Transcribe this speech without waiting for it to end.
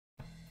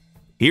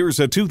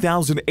Here's a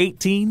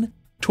 2018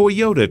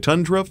 Toyota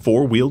Tundra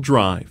 4-wheel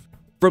drive.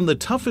 From the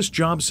toughest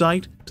job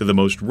site to the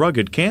most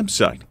rugged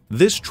campsite,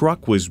 this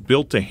truck was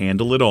built to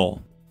handle it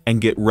all.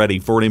 And get ready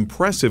for an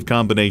impressive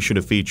combination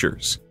of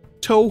features: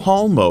 tow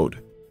haul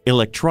mode,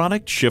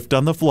 electronic shift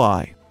on the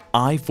fly,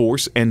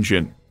 I-Force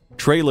engine,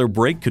 trailer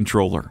brake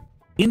controller,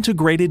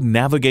 integrated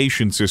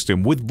navigation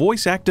system with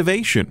voice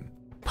activation,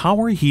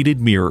 power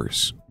heated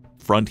mirrors,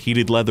 front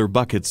heated leather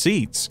bucket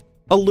seats,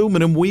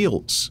 aluminum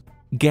wheels,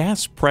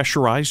 gas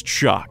pressurized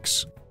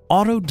shocks,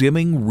 auto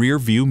dimming rear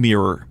view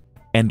mirror,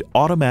 and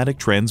automatic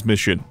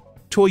transmission.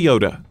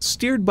 Toyota,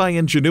 steered by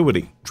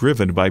ingenuity,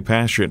 driven by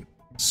passion.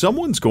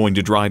 Someone's going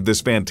to drive this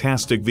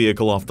fantastic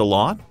vehicle off the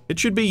lot. It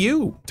should be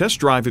you. Test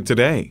drive it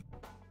today.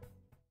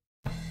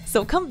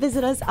 So come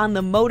visit us on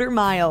the Motor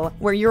Mile,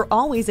 where you're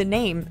always a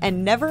name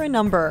and never a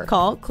number.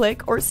 Call,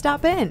 click, or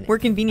stop in. We're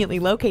conveniently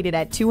located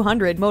at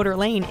 200 Motor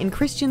Lane in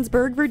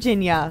Christiansburg,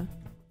 Virginia.